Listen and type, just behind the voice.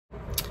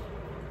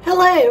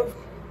Hello.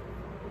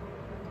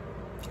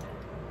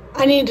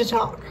 I need to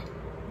talk.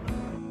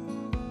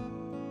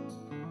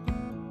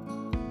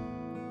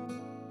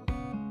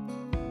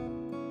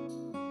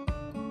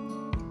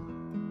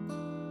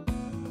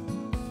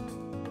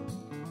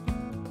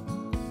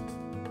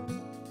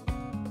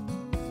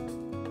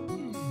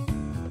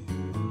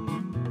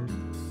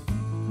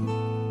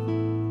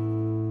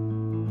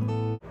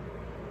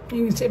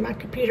 You can see my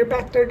computer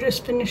back there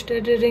just finished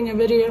editing a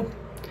video.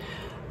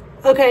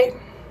 Okay,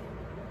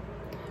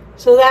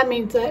 so that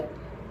means that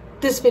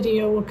this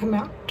video will come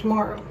out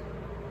tomorrow.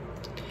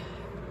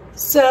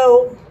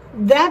 So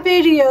that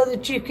video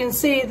that you can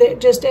see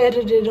that just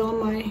edited on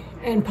my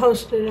and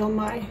posted on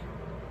my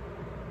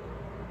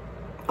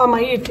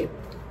YouTube,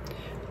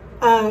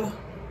 I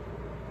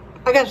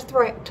got a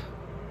threat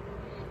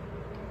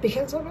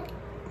because of it.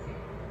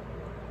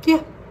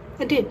 Yeah,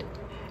 I did.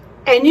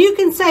 And you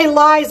can say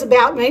lies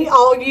about me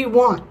all you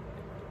want.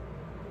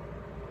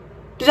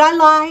 Did I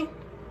lie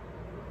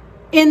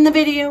in the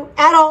video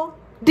at all?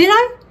 Did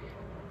I?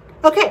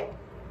 Okay.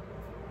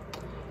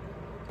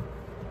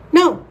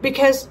 No,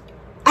 because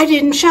I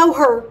didn't show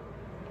her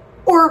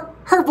or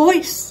her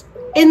voice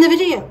in the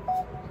video.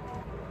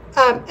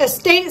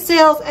 Estate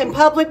sales and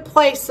public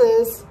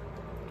places.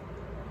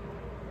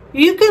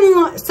 You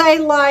can say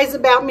lies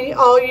about me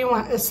all you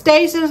want.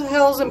 Estate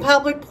sales in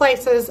public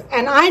places,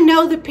 and I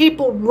know the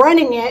people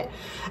running it,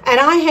 and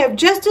I have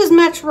just as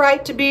much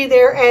right to be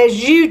there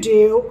as you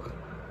do.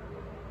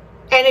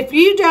 And if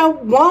you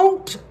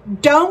won't.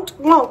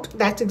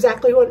 That's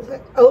exactly what it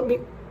says. Oh, let me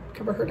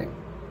cover her name.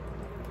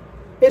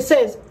 It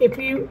says, if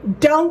you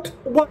don't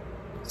want.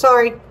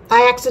 Sorry,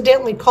 I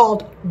accidentally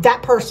called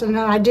that person, and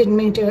I didn't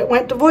mean to. It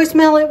went to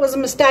voicemail. It was a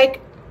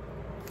mistake.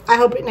 I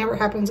hope it never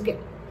happens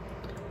again.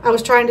 I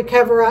was trying to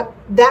cover up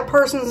that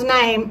person's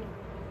name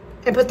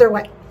and put their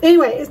way.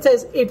 Anyway, it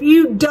says, if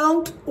you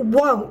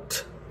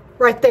won't,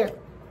 right there.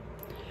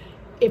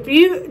 If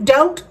you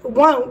don't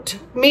want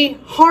me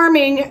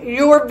harming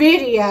your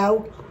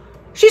video,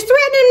 she's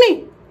threatening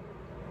me.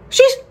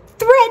 She's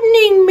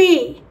threatening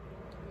me.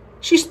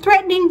 She's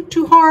threatening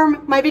to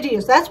harm my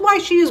videos. That's why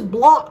she is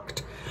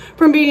blocked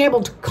from being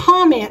able to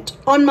comment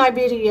on my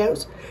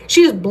videos.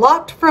 She is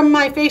blocked from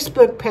my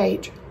Facebook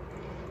page.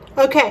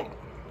 Okay,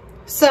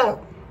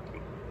 so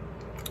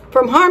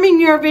from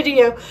harming your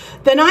video,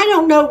 then I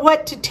don't know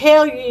what to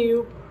tell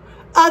you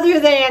other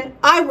than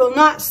I will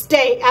not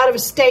stay out of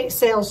estate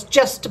sales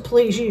just to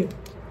please you.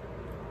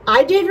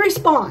 I did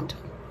respond.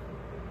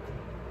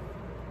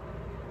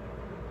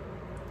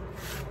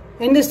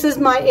 And this is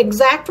my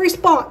exact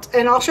response,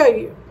 and I'll show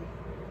you.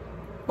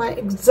 My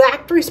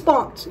exact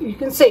response, you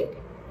can see.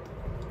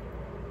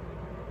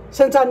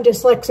 Since I'm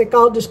dyslexic,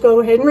 I'll just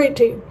go ahead and read it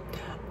to you.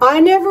 I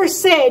never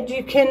said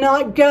you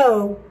cannot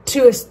go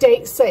to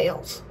estate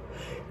sales.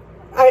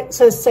 It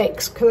says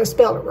sakes because I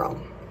spelled it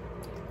wrong.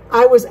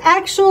 I was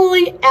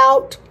actually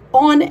out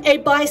on a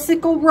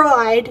bicycle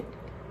ride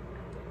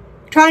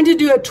trying to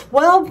do a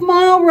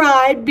 12-mile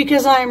ride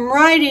because I'm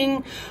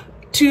riding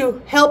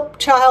to help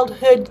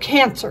childhood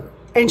cancer.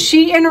 And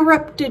she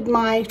interrupted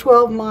my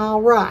 12-mile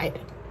ride.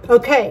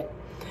 Okay,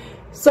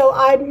 so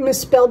I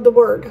misspelled the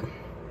word.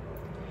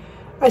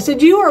 I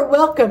said, you are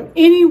welcome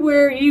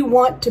anywhere you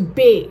want to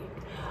be.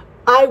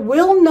 I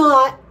will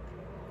not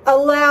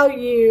allow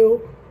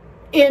you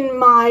in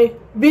my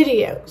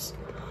videos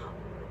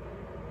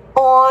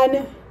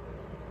on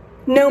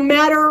no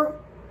matter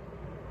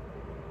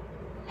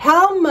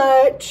how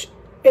much,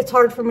 it's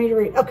hard for me to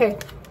read. Okay.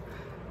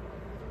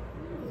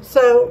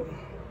 So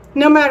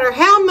no matter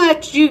how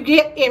much you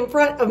get in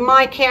front of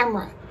my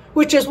camera,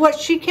 which is what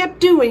she kept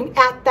doing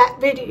at that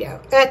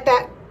video, at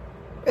that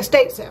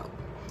estate sale.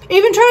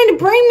 Even trying to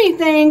bring me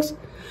things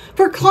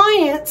for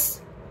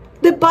clients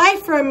that buy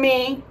from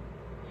me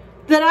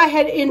that I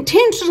had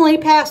intentionally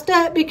passed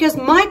up because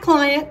my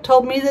client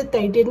told me that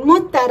they didn't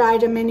want that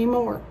item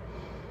anymore.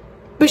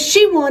 But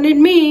she wanted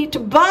me to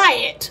buy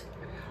it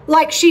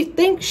like she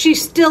thinks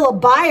she's still a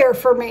buyer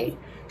for me.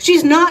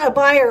 She's not a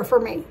buyer for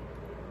me.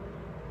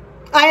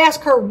 I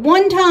asked her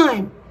one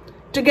time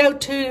to go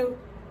to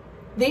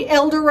the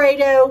El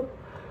Dorado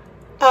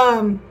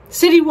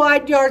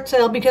citywide yard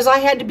sale because I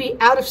had to be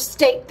out of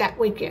state that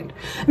weekend.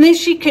 And then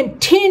she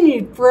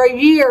continued for a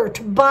year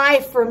to buy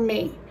from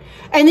me.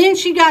 And then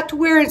she got to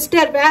where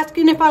instead of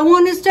asking if I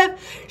wanted stuff,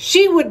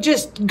 she would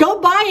just go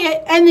buy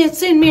it and then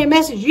send me a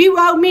message. You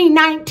owe me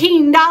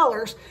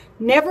 $19.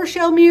 Never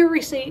show me a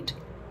receipt.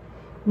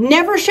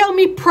 Never show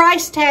me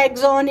price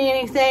tags on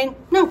anything.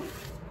 No.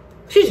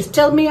 She just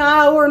told me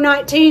I owe her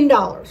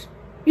 $19.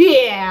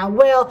 Yeah,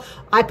 well,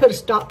 I put a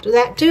stop to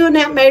that too, and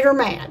that made her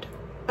mad.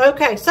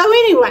 Okay, so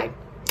anyway.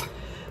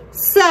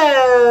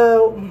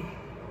 So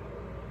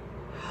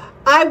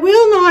I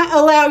will not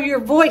allow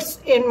your voice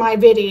in my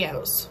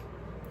videos.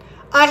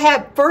 I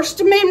have First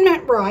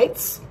Amendment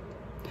rights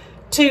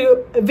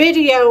to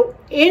video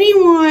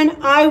anyone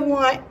I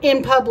want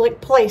in public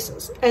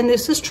places. And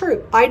this is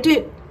true. I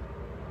do.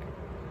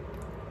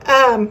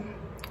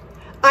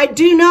 I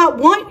do not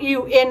want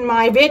you in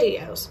my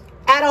videos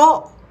at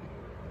all.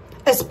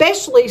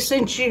 especially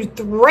since you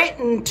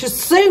threatened to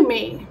sue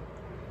me.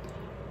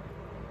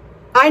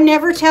 I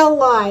never tell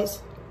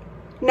lies,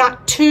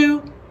 not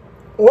to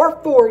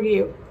or for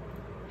you.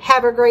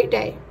 Have a great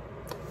day.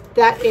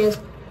 That is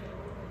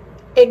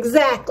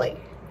exactly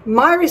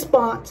my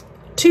response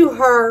to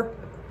her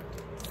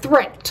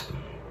threat.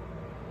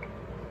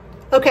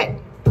 Okay,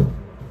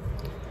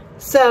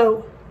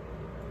 so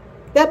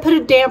that put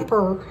a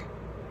damper.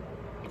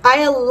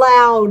 I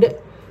allowed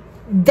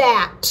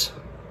that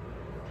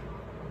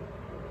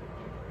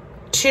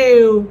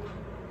to,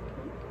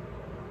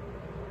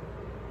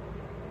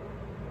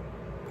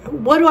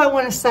 what do I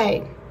want to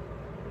say?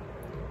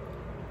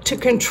 To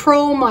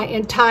control my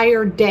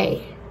entire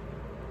day.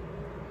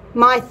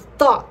 My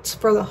thoughts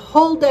for the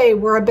whole day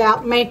were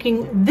about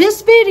making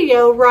this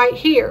video right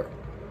here,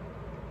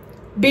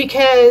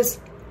 because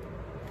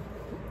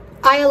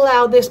I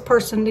allowed this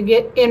person to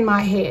get in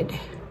my head.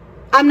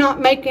 I'm not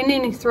making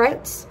any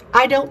threats.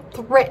 I don't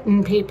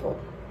threaten people.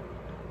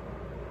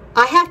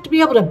 I have to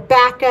be able to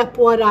back up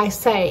what I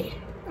say,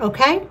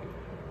 okay?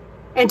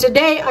 And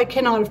today I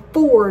cannot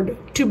afford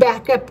to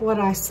back up what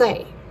I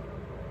say.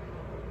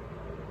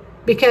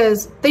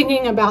 Because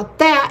thinking about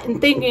that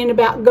and thinking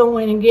about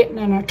going and getting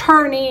an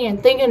attorney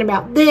and thinking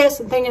about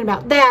this and thinking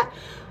about that,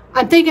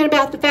 I'm thinking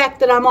about the fact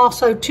that I'm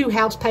also 2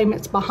 house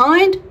payments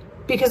behind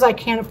because I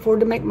can't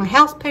afford to make my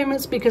house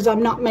payments because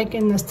I'm not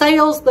making the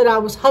sales that I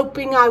was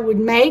hoping I would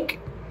make.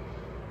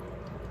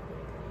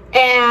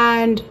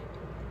 And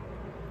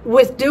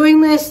with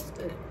doing this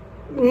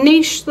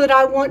niche that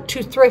I want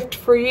to thrift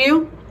for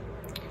you,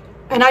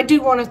 and I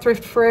do want to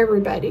thrift for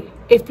everybody.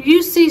 If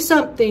you see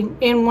something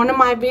in one of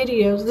my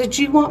videos that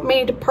you want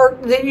me to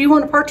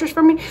purchase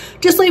from me,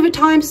 just leave a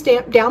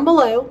timestamp down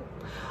below.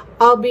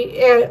 I'll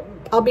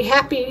be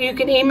happy. You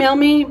can email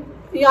me.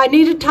 Yeah, I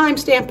need a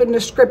timestamp in the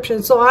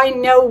description so I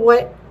know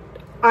what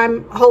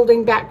I'm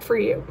holding back for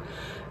you.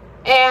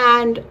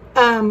 And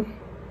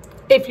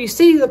if you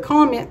see the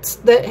comments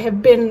that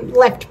have been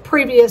left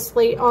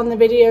previously on the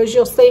videos,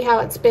 you'll see how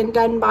it's been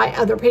done by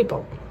other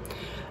people.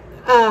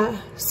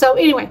 So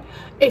anyway,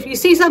 if you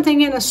see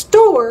something in a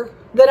store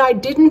that I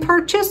didn't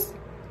purchase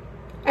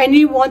and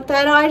you want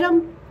that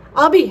item,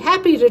 I'll be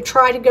happy to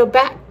try to go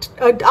back.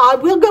 I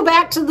will go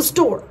back to the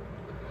store.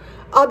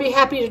 I'll be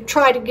happy to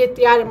try to get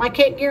the item. I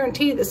can't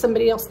guarantee that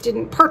somebody else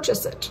didn't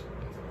purchase it.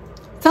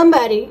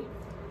 Somebody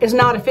is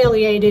not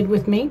affiliated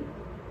with me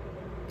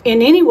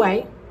in any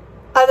way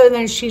other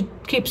than she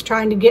keeps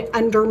trying to get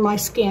under my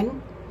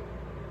skin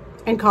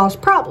and cause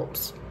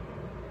problems.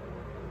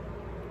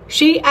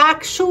 She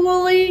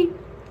actually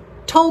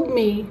told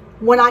me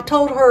when I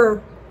told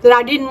her that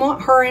I didn't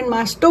want her in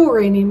my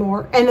store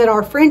anymore and that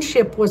our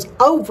friendship was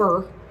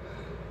over,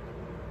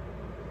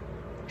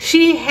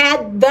 she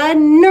had the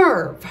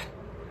nerve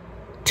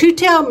to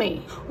tell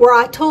me, where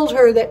I told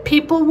her that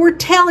people were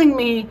telling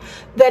me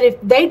that if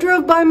they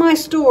drove by my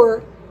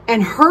store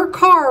and her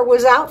car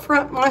was out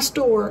front my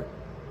store,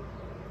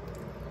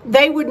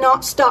 they would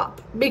not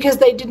stop because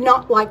they did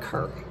not like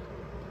her.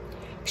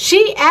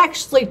 She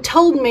actually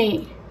told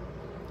me,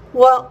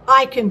 well,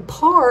 I can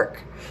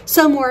park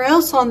somewhere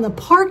else on the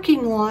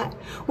parking lot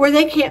where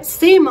they can't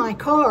see my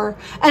car,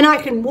 and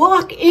I can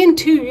walk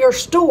into your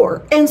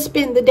store and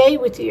spend the day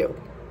with you.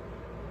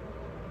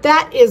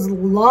 That is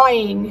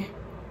lying.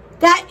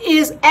 That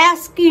is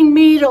asking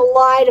me to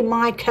lie to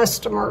my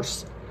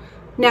customers.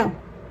 No,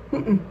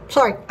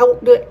 sorry, I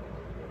won't do it.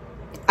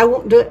 I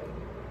won't do it.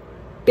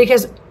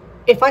 Because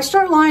if I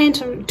start lying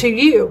to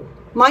you,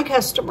 my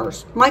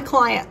customers, my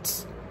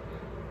clients,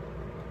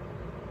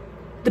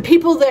 the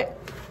people that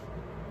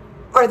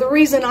are the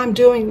reason I'm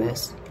doing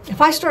this,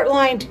 if I start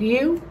lying to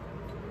you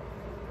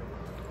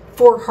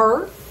for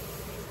her,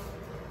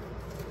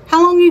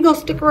 how long are you going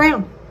to stick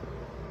around?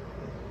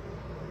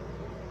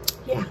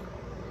 Yeah.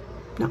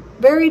 Not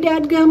very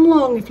dadgum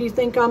long if you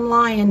think I'm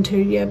lying to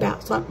you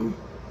about something.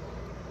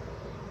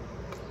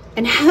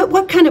 And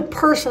what kind of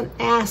person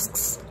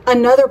asks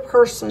another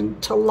person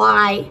to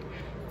lie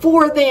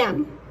for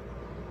them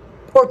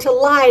or to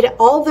lie to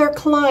all their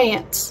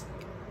clients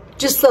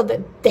just so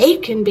that they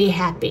can be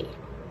happy?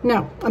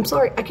 No, I'm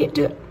sorry, I can't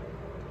do it.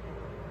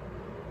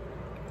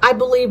 I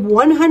believe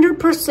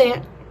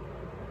 100%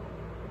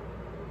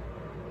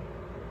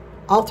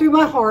 all through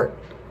my heart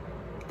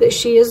that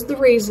she is the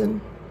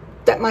reason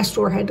that my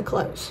store had to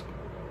close.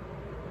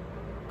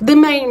 The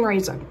main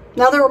reason.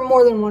 Now, there were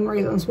more than one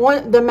reason.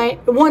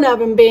 One of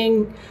them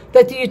being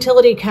that the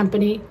utility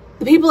company,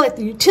 the people at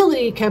the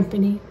utility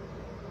company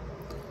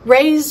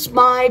raised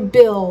my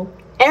bill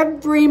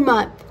every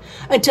month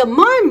until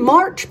my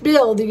March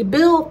bill, the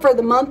bill for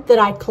the month that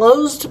I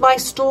closed my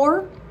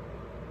store,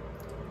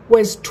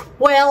 was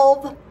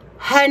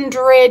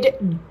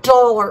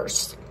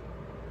 $1,200.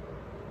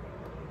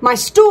 My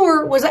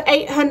store was an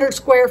 800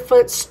 square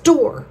foot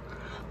store.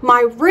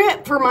 My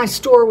rent for my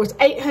store was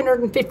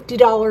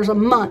 $850 a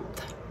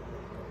month.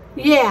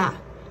 Yeah,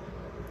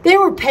 they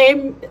were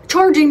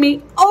charging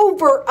me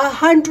over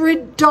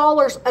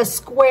 $100 a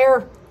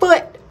square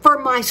foot for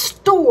my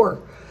store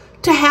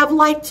to have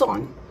lights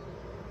on.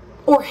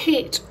 or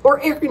heat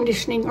or air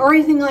conditioning or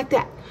anything like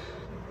that.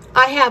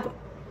 I have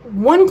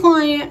one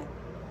client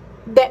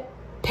that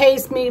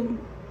pays me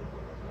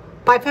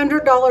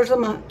 $500 a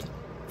month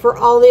for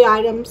all the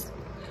items,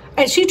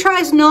 and she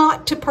tries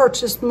not to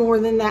purchase more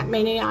than that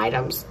many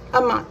items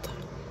a month.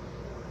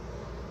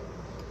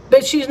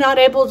 But she's not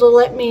able to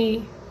let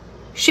me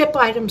ship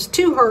items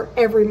to her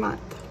every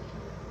month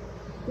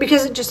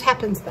because it just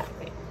happens that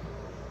way.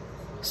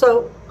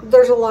 So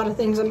there's a lot of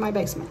things in my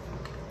basement.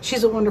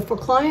 She's a wonderful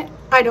client.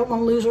 I don't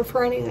want to lose her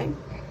for anything.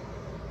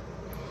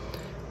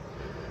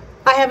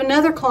 I have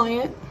another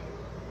client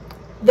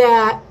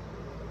that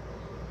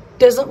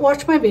doesn't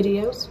watch my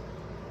videos,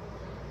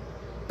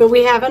 but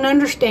we have an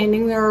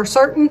understanding. There are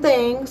certain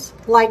things,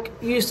 like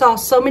you saw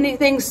so many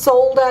things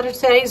sold out of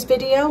today's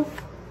video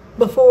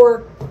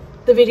before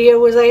the video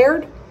was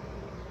aired.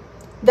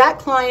 That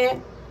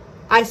client,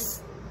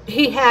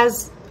 he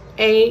has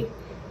a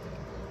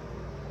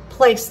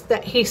place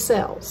that he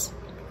sells.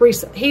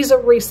 He's a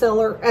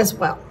reseller as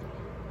well.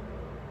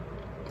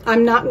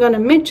 I'm not going to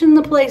mention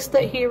the place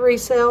that he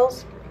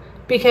resells,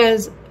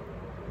 because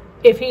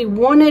if he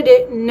wanted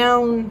it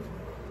known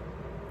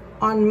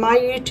on my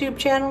YouTube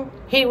channel,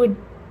 he would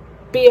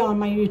be on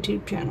my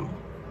YouTube channel.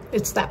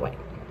 It's that way.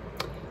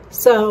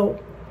 So,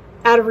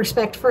 out of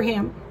respect for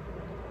him.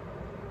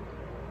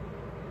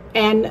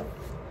 And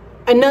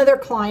another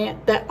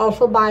client that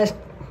also buys,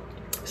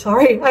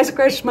 sorry, I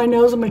scratched my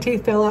nose and my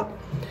teeth fell out.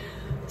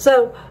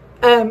 So,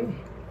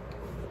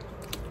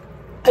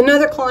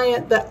 another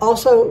client that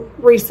also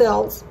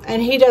resells,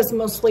 and he does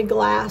mostly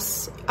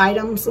glass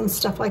items and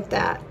stuff like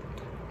that.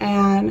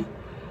 And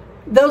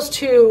those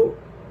two,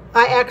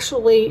 I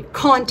actually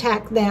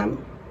contact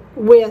them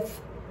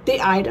with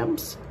the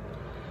items.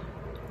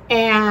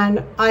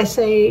 And I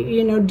say,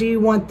 you know, do you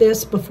want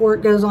this before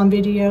it goes on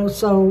video,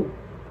 so,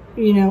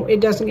 you know, it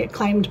doesn't get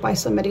claimed by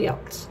somebody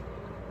else.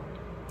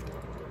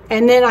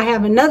 And then I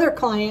have another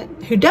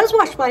client who does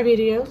watch my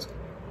videos,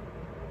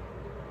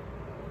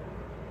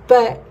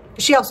 but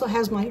she also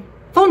has my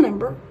phone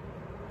number.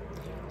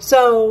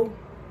 So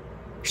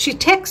she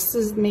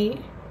texts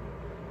me.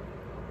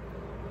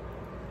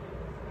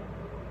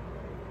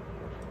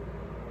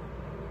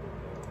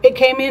 It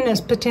came in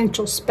as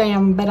potential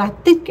spam, but I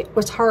think it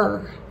was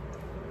her.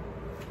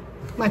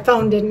 My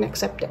phone didn't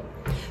accept it.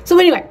 So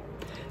anyway,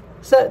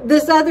 so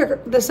this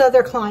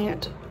other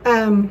client,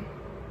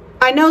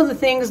 I know the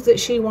things that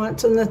she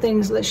wants and the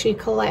things that she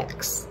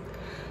collects.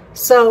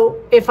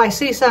 So if I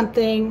see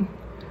something,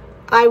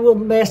 I will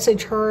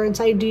message her and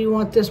say, do you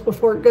want this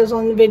before it goes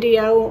on the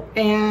video?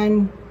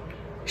 And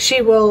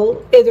she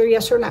will either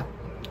yes or no.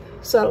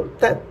 So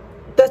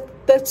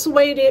that's the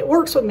way it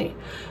works with me.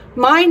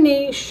 My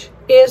niche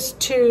is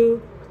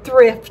to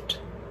thrift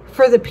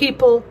for the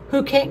people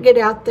who can't get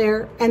out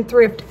there and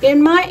thrift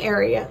in my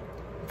area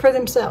for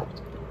themselves.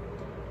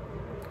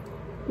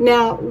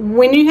 Now,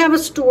 when you have a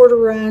store to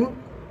run,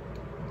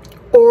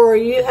 or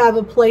you have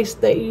a place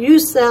that you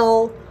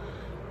sell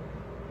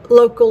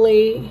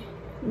locally,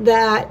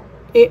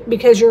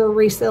 because you're a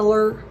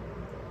reseller,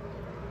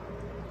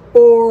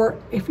 or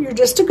if you're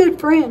just a good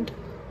friend.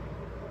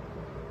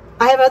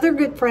 I have other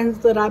good friends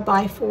that I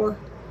buy for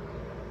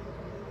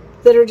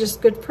that are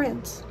just good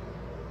friends,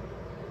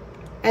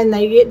 and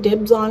they get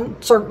dibs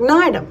on certain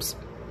items.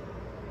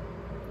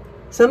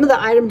 Some of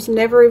the items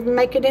never even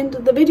make it into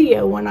the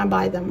video when I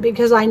buy them,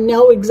 because I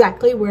know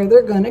exactly where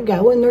they're going to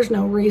go, and there's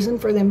no reason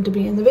for them to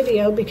be in the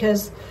video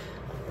because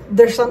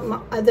there's something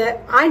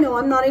that I know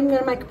I'm not even going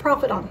to make a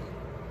profit on.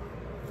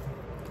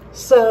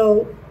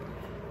 So,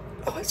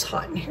 oh, it's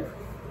hot in here.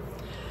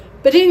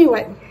 But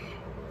anyway,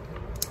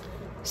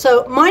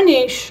 so my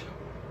niche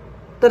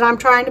that I'm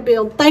trying to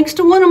build, thanks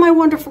to one of my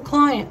wonderful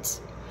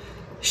clients.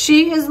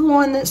 She is the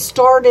one that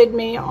started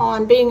me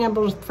on being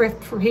able to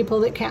thrift for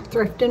people that can't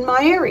thrift in my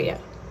area.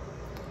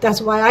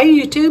 That's why I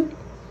YouTube.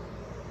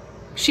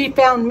 She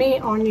found me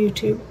on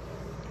YouTube.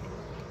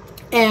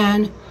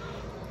 And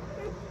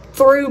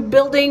through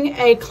building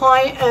a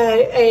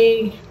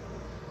client,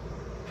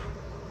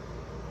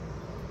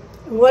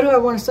 what do I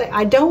want to say?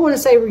 I don't want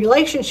to say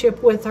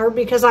relationship with her,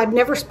 because I've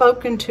never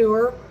spoken to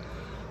her.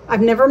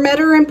 I've never met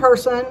her in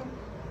person.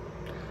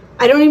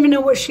 I don't even know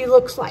what she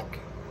looks like.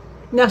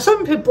 Now,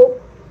 some people,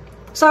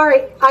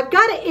 sorry, I've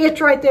got an itch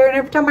right there, and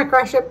every time I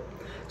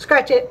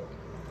scratch it,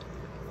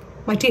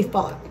 my teeth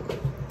fall out.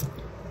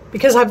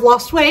 Because I've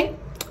lost weight,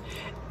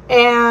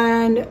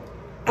 and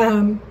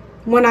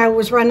when I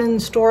was running the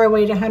store, I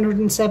weighed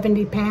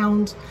 170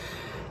 pounds,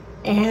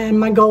 and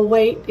my goal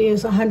weight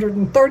is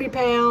 130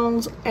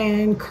 pounds,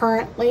 and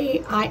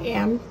currently I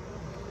am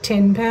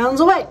 10 pounds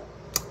away.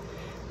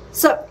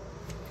 So,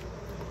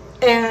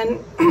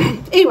 and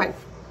anyway,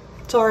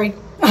 sorry,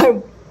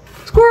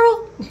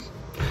 squirrel.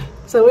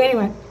 So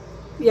anyway,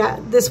 yeah,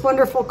 this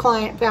wonderful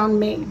client found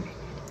me,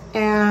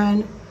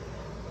 and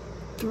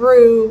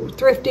through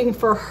thrifting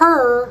for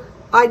her,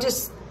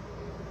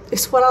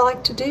 it's what I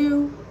like to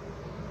do.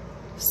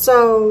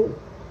 So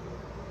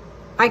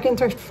I can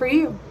thrift for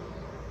you.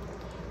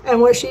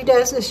 And what she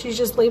does is she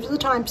just leaves the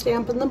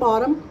timestamp in the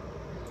bottom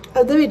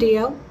of the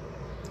video,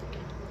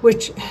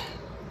 which,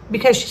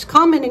 because she's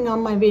commenting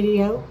on my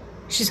video,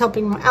 she's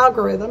helping my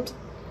algorithms.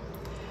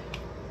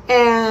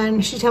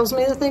 And she tells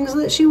me the things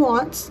that she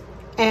wants.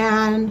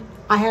 And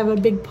I have a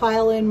big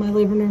pile in my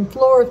living room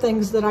floor of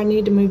things that I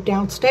need to move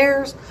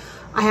downstairs.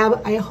 I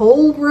have a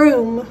whole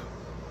room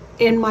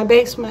in my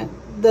basement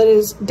that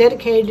is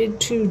dedicated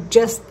to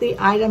just the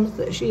items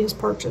that she has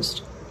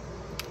purchased.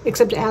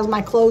 Except it has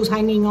my clothes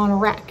hanging on a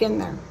rack in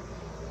there.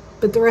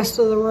 But the rest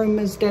of the room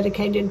is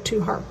dedicated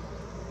to her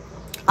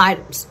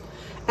items.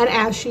 And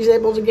as she's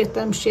able to get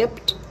them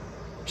shipped,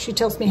 she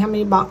tells me how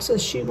many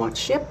boxes she wants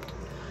shipped,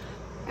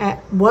 at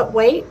what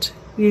weight.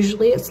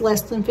 Usually it's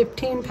less than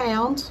 15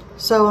 pounds.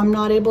 So I'm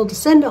not able to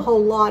send a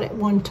whole lot at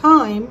one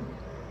time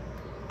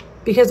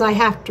because I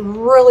have to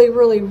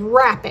really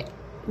wrap it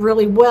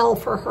really well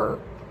for her.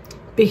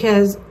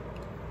 Because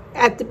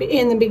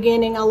in the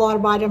beginning, a lot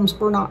of items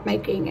were not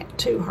making it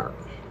to her.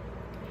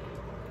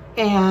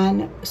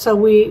 And so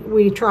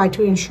we try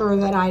to ensure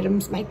that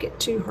items make it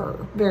to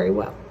her very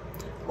well.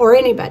 Or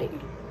anybody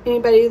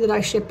that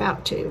I ship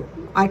out to,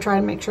 I try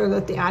to make sure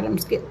that the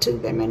items get to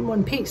them in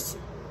one piece.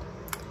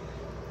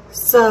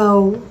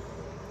 So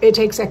it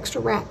takes extra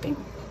wrapping.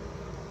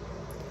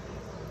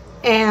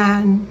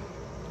 And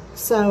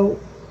so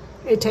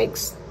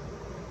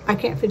I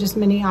can't fit as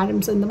many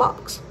items in the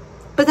box.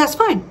 But that's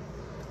fine.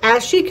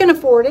 As she can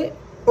afford it,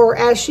 or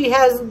as she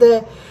has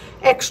the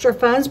extra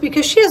funds,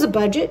 because she has a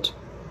budget.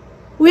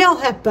 We all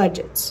have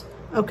budgets,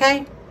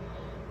 okay?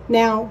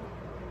 Now,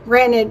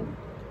 granted,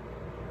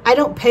 I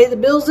don't pay the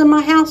bills in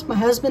my house. My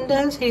husband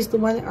does. He's the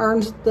one that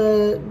earns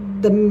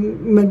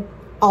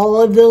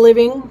all of the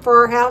living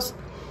for our house.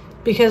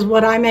 Because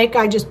what I make,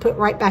 I just put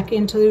right back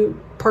into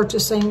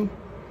purchasing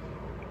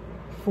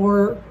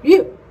for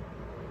you.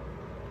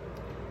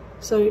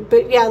 So,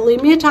 but yeah,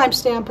 leave me a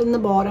timestamp in the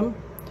bottom.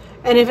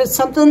 And if it's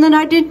something that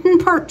I didn't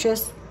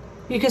purchase,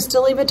 you can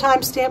still leave a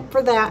timestamp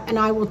for that, and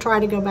I will try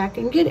to go back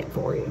and get it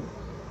for you.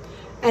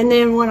 And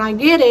then when I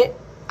get it,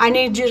 I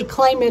need you to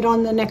claim it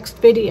on the next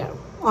video.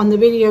 On the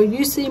video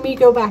you see me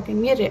go back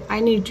and get it,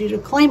 I need you to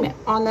claim it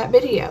on that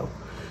video.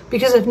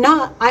 Because if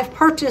not, I've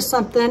purchased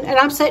something, and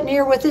I'm sitting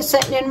here with it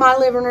sitting in my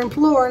living room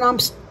floor, and I'm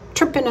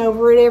tripping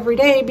over it every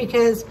day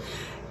because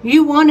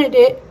you wanted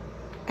it.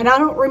 And I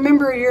don't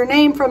remember your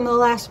name from the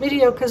last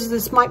video because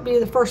this might be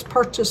the first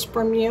purchase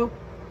from you.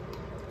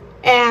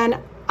 And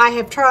I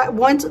have tried,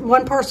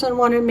 one person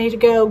wanted me to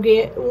go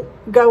get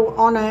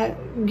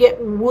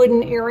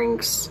wooden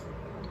earrings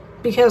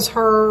because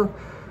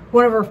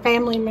one of her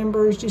family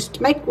members used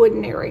to make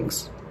wooden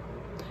earrings.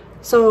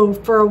 So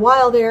for a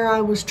while there,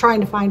 I was trying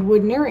to find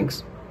wooden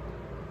earrings.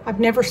 I've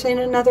never seen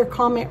another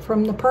comment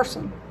from the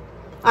person.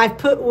 I've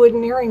put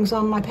wooden earrings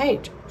on my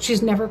page.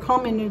 She's never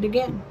commented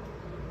again.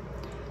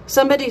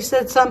 Somebody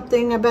said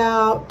something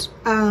about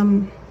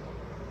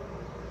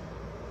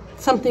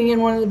something in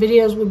one of the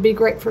videos would be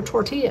great for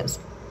tortillas.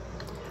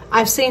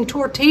 I've seen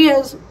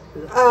tortillas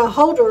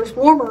holders,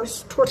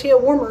 warmers, tortilla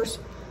warmers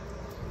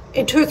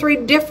in 2 or 3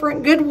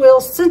 different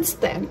Goodwills since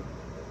then.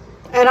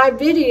 And I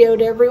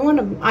videoed every one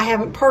of them. I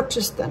haven't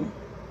purchased them.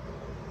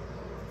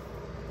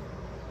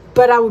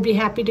 But I would be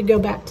happy to go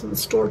back to the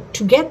store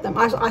to get them.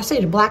 I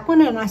seen a black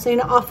one and I seen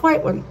an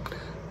off-white one.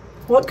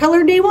 What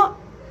color do you want?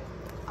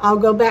 I'll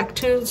go back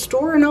to the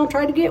store and I'll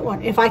try to get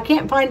one. If I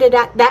can't find it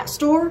at that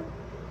store,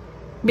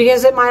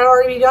 because it might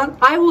already be gone,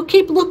 I will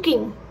keep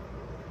looking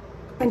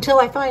until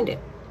I find it.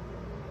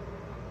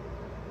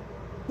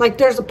 Like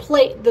there's a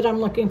plate that I'm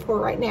looking for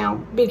right now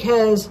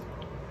because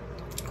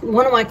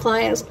one of my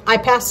clients, I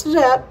passed it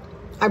up.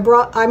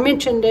 I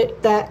mentioned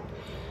it that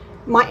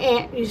my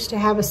aunt used to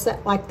have a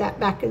set like that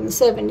back in the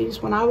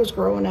 70s when I was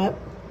growing up.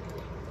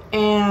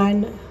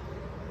 And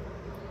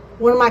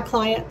one of my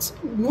clients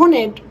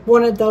wanted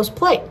one of those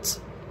plates.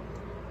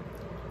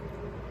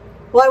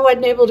 Well, I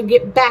wasn't able to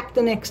get back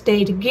the next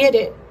day to get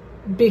it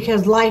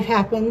because life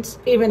happens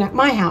even at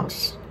my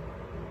house.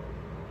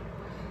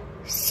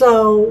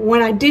 So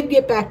when I did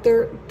get back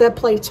there, the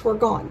plates were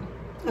gone.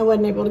 I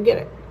wasn't able to get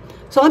it.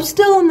 So I'm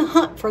still on the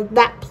hunt for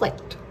that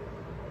plate.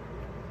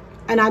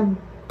 And I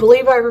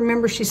believe I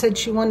remember she said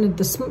she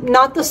wanted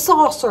not the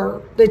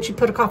saucer that you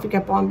put a coffee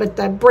cup on, but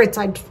the bread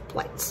side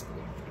plates.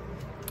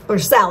 Or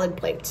salad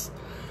plates.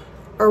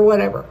 Or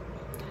whatever.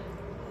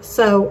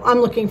 So I'm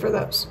looking for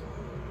those.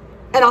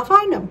 And I'll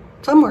find them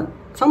somewhere.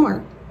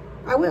 Somewhere.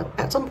 I will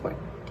at some point.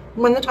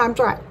 When the time's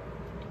right.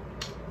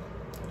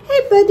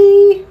 Hey,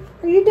 buddy.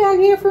 Are you down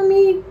here for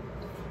me?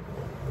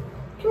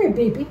 Come here,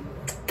 baby.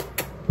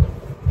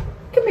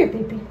 Come here,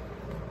 baby.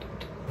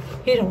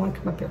 He don't want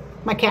to come up here.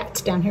 My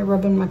cat's down here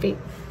rubbing my feet.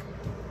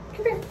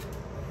 Come here.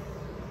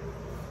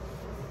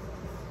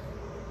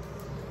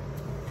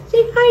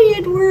 Say hi,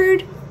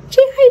 Edward.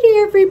 Say hi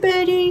to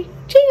everybody.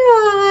 Say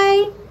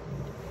hi.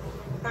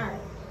 All right.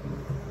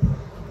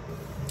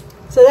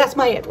 So that's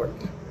my Edward.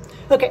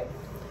 Okay.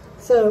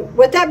 So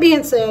with that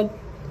being said,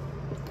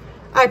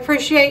 I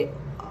appreciate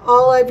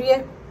all of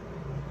you.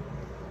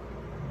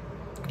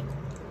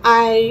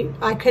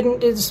 I couldn't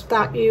do this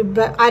without you,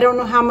 but I don't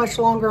know how much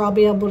longer I'll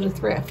be able to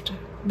thrift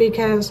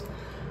because,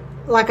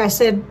 like I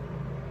said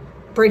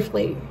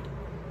briefly,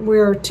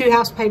 we're 2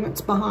 house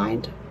payments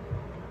behind.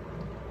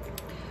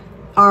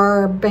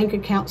 Our bank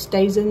account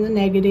stays in the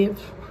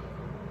negative.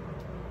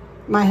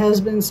 My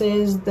husband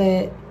says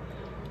that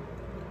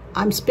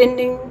I'm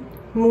spending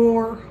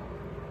more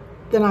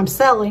than I'm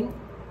selling,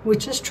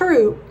 which is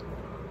true,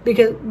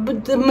 because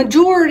the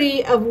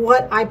majority of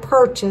what I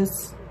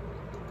purchase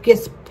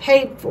gets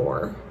paid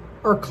for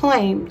or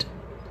claimed,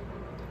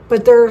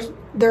 but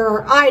there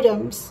are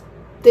items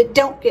that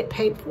don't get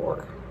paid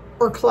for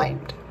or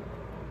claimed,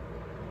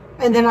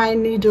 and then I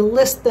need to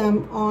list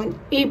them on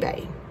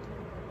eBay.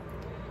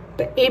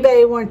 But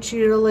eBay wants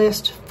you to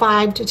list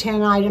 5 to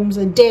 10 items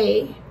a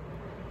day,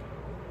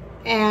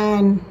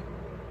 and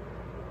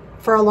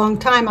for a long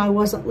time I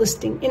wasn't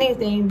listing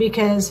anything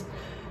because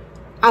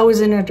I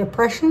was in a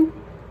depression.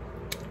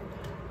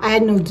 I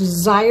had no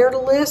desire to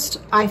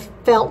list. I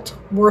felt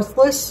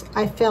worthless.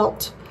 I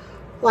felt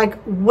like,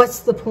 what's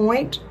the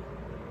point?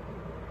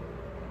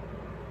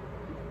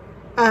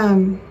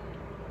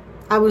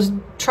 I was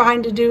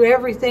trying to do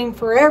everything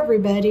for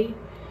everybody,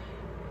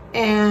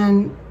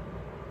 and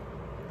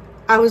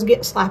I was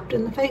getting slapped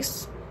in the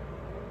face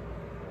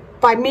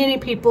by many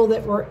people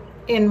that were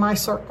in my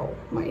circle,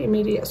 my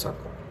immediate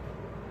circle.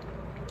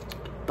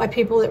 By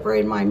people that were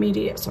in my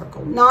immediate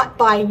circle, not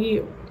by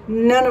you.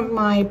 None of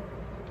my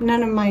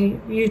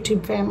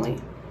YouTube family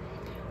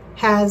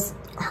has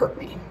hurt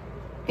me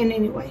in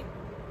any way.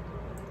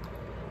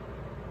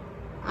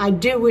 I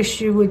do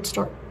wish you would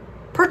start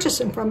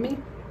purchasing from me.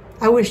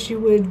 I wish you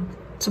would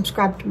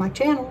subscribe to my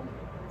channel.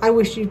 I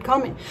wish you'd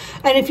comment.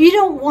 And if you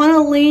don't want to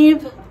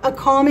leave a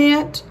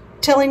comment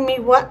telling me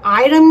what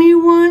item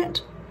you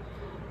want,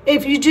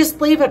 if you just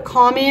leave a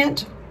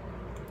comment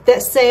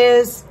that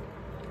says,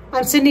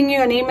 I'm sending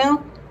you an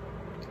email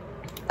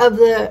of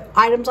the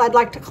items I'd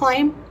like to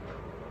claim,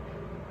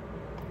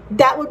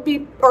 that would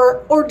be,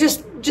 or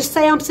just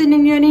say I'm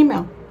sending you an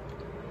email.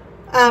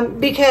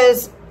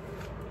 Because,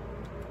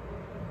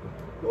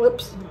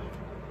 whoops,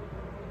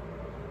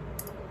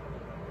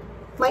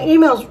 my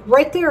email's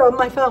right there on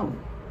my phone.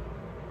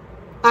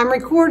 I'm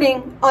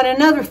recording on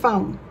another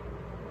phone.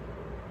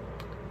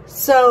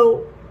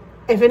 So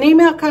if an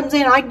email comes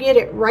in, I get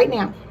it right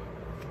now.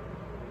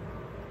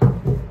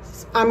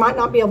 I might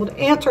not be able to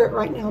answer it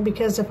right now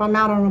because if I'm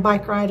out on a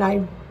bike ride,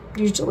 I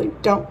usually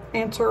don't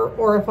answer.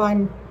 Or if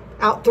I'm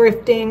out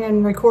thrifting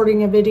and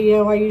recording a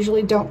video, I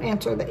usually don't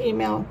answer the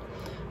email.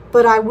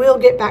 But I will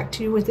get back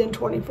to you within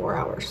 24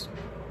 hours.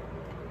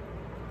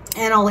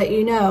 And I'll let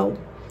you know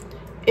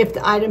if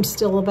the item's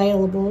still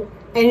available.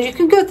 And you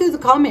can go through the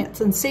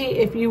comments and see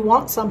if you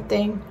want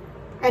something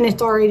and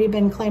it's already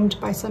been claimed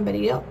by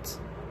somebody else.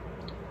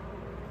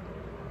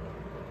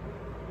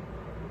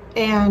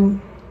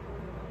 And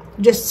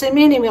just send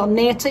me an email,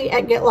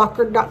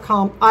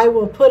 nancy@getlockered.com. I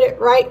will put it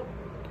right,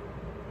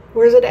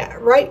 where's it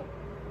at? Right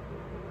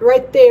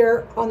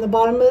there on the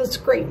bottom of the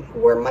screen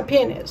where my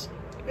pen is.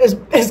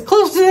 As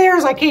close to there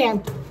as I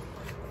can.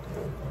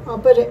 I'll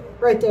put it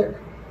right there.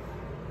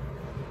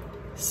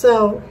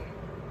 So,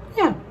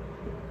 yeah.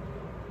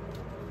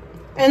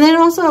 And then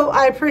also,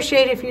 I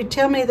appreciate if you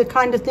tell me the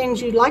kind of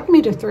things you'd like me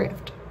to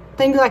thrift.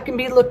 Things I can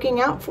be looking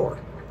out for.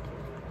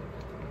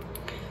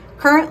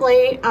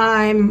 Currently,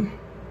 I'm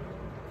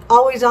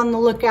always on the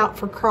lookout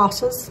for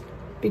crosses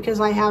because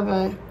I have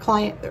a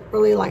client that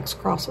really likes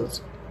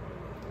crosses.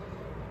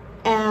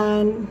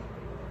 And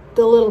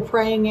the little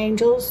praying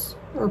angels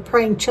or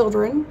praying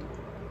children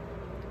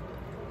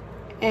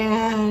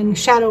and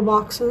shadow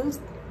boxes.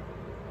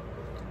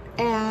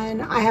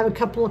 And I have a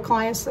couple of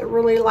clients that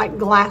really like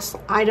glass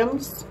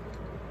items.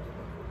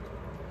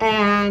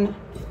 And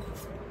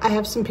I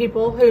have some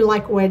people who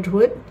like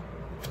Wedgwood.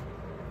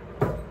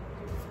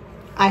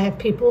 I have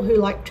people who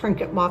like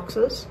trinket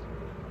boxes,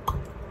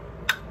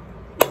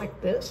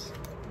 like this.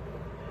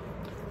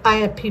 I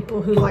have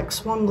people who like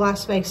swan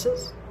glass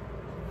vases.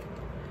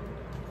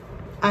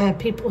 I have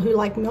people who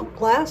like milk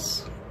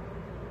glass,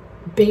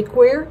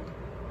 bakeware.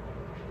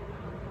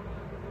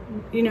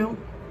 You know,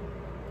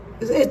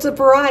 it's a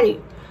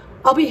variety.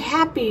 I'll be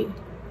happy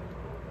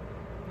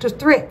to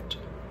thrift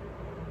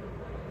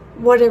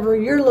whatever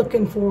you're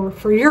looking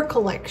for your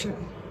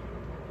collection.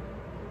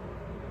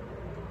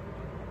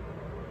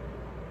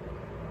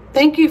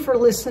 Thank you for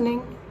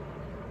listening.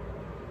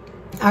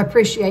 I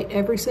appreciate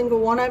every single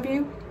one of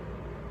you.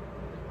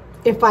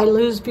 If I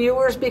lose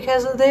viewers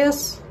because of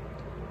this,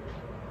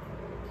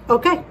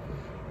 okay.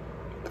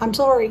 I'm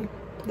sorry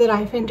that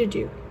I offended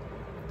you.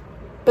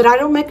 But I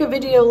don't make a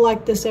video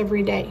like this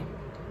every day.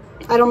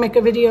 I don't make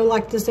a video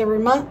like this every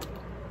month.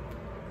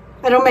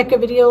 I don't make a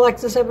video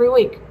like this every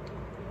week.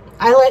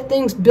 I let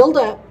things build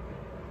up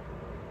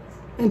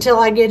until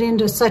I get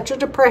into such a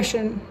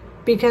depression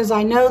because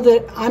I know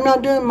that I'm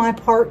not doing my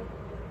part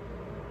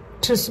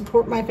to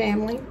support my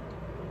family.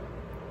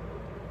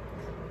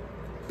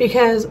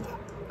 Because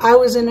I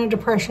was in a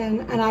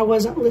depression and I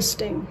wasn't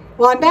listing.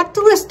 Well, I'm back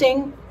to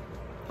listing.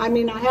 I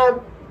mean,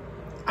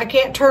 I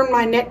can't turn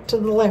my neck to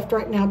the left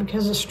right now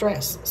because of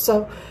stress.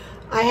 So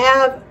I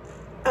have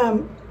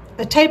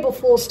a table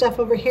full of stuff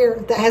over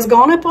here that has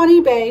gone up on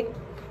eBay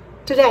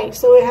today,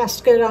 so it has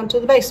to go down to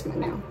the basement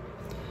now.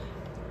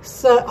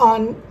 So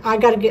I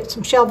got to get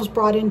some shelves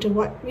brought into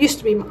what used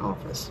to be my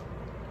office,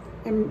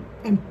 and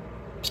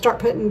start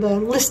putting the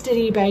listed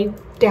eBay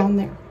down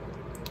there.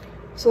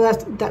 So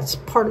that's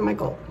part of my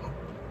goal.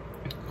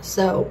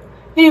 So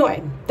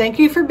anyway, thank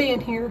you for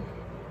being here.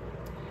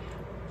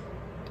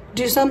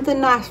 Do something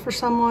nice for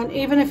someone,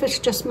 even if it's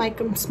just make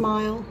them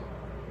smile,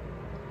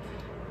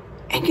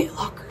 and get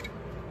lockered.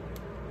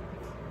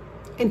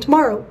 And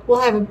tomorrow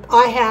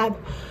I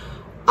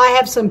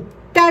have some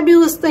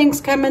fabulous things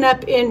coming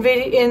up in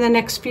the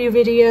next few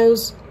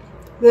videos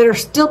that are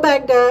still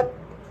bagged up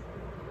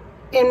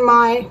in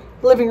my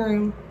living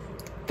room.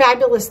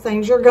 Fabulous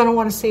things. You're going to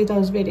want to see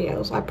those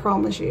videos, I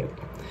promise you.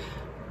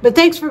 But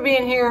thanks for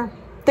being here.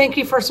 Thank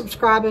you for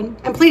subscribing,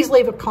 and please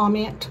leave a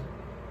comment.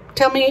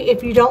 Tell me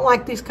if you don't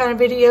like these kind of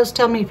videos.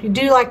 Tell me if you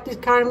do like these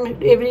kind of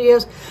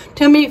videos.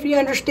 Tell me if you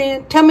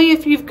understand. Tell me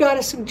if you've got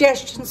a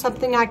suggestion,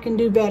 something I can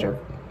do better.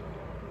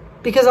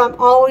 Because I'm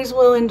always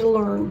willing to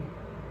learn.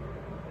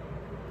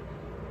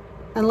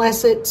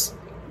 Unless it's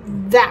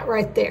that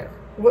right there.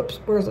 Whoops,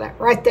 where's that?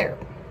 Right there.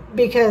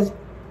 Because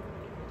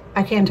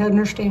I can't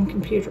understand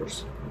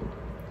computers.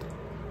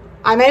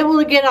 I'm able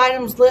to get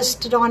items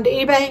listed onto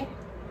eBay.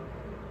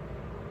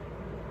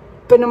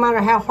 But no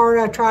matter how hard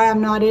I try,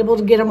 I'm not able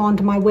to get them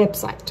onto my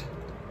website.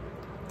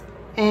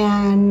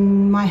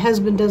 And my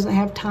husband doesn't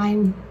have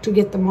time to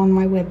get them on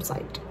my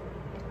website.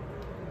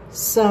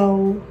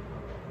 So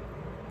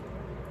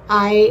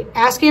I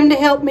asked him to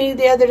help me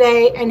the other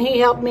day, and he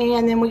helped me,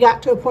 and then we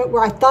got to a point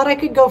where I thought I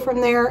could go from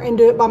there and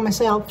do it by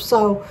myself.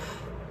 So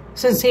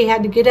since he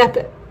had to get up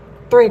at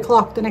 3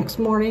 o'clock the next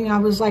morning, I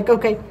was like,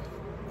 okay,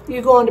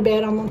 you go on to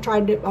bed. I'm going to try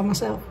to do it by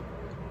myself.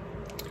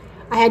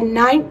 I had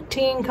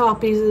 19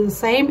 copies of the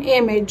same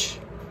image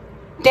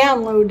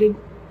downloaded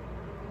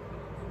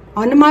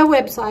onto my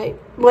website.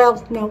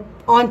 Well, no,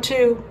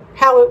 onto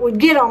how it would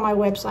get on my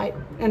website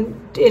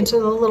and into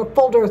the little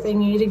folder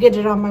thingy to get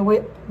it on my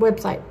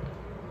website.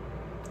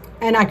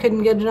 And I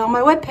couldn't get it on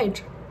my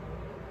webpage.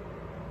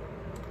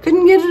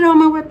 Couldn't get it on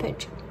my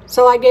webpage.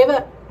 So I gave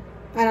up.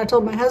 And I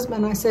told my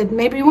husband, I said,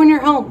 maybe when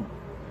you're home.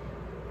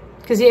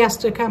 Because he has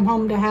to come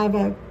home to have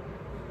a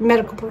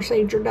medical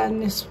procedure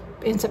done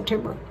in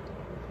September.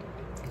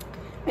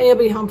 And he'll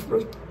be home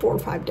for 4 or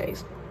 5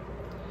 days.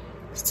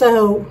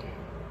 So,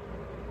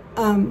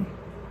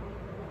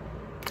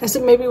 I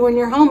said, maybe when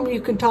you're home,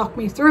 you can talk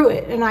me through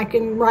it. And I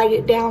can write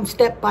it down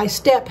step by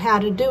step how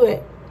to do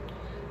it.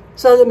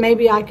 So that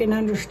maybe I can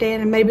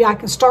understand, and maybe I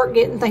can start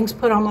getting things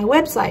put on my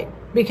website.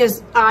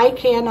 Because I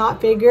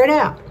cannot figure it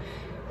out.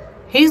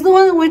 He's the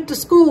one that went to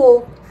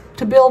school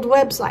to build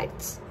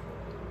websites.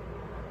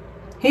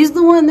 He's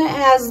the one that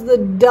has the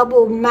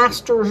double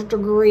master's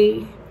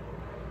degree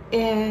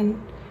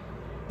in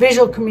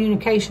visual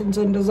communications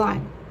and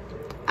design.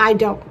 I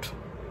don't.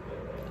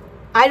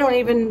 I don't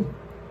even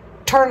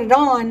turn it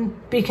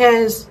on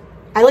because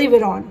I leave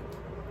it on.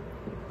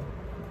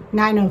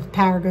 Now I know if the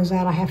power goes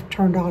out, I have to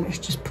turn it on. It's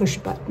just push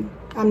a button.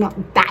 I'm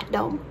not that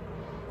dumb.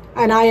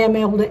 And I am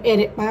able to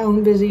edit my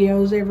own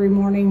videos every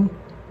morning.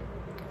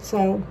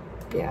 So,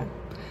 yeah.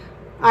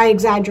 I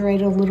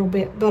exaggerate a little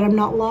bit, but I'm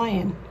not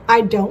lying.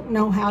 I don't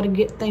know how to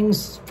get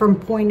things from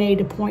point A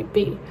to point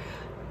B.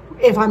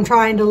 If I'm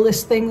trying to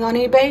list things on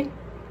eBay,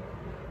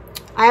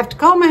 I have to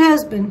call my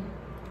husband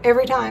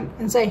every time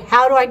and say,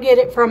 how do I get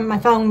it from my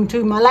phone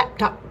to my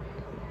laptop?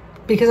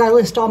 Because I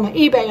list all my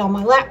eBay on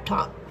my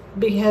laptop.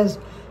 Because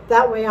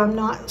that way I'm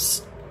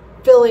not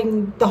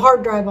filling the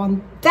hard drive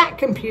on that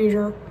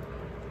computer,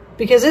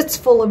 because it's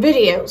full of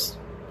videos.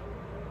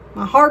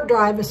 My hard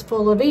drive is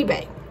full of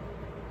eBay.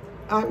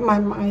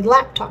 My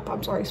laptop,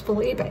 I'm sorry, is full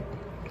of eBay.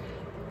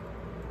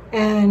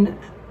 And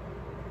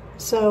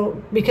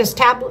so, because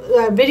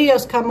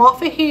videos come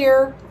off of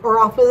here, or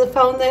off of the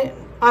phone that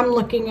I'm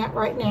looking at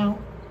right now,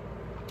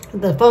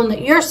 the phone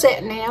that you're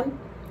sitting in,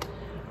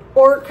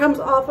 or it comes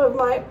off of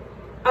my,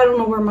 I don't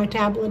know where my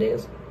tablet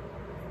is.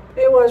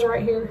 It was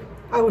right here.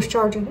 I was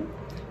charging it,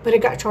 but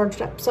it got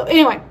charged up. So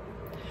anyway,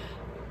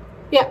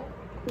 yeah,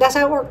 that's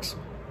how it works.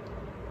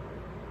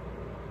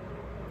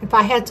 If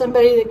I had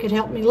somebody that could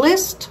help me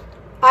list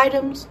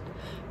items,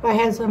 if I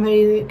had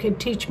somebody that could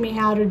teach me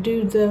how to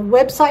do the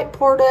website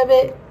part of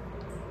it,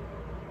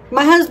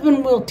 my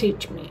husband will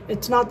teach me.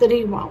 It's not that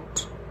he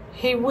won't.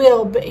 He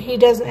will, but he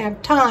doesn't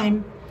have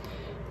time,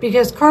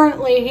 because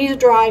currently he's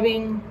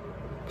driving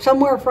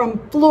somewhere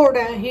from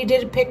Florida. He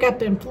did a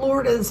pickup in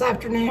Florida this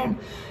afternoon.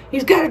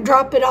 He's got to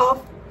drop it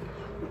off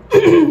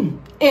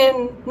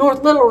in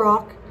North Little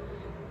Rock.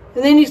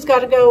 And then he's got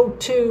to go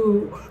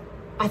to,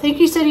 I think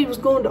he said he was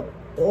going to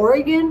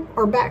Oregon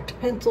or back to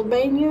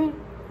Pennsylvania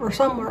or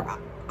somewhere.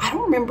 I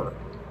don't remember.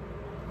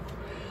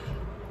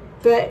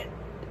 But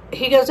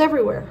he goes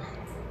everywhere.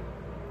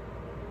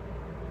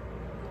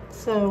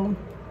 So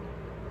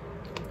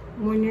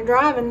when you're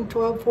driving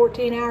 12,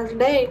 14 hours a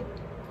day,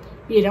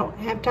 you don't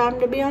have time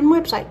to be on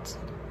websites.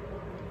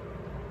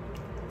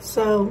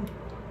 So,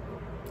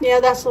 yeah,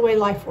 that's the way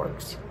life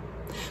works.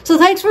 So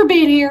thanks for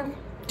being here.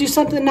 Do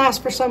something nice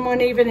for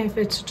someone, even if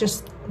it's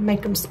just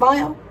make them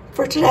smile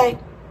for today,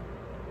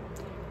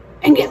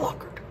 and get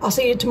lockered. I'll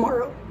see you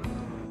tomorrow.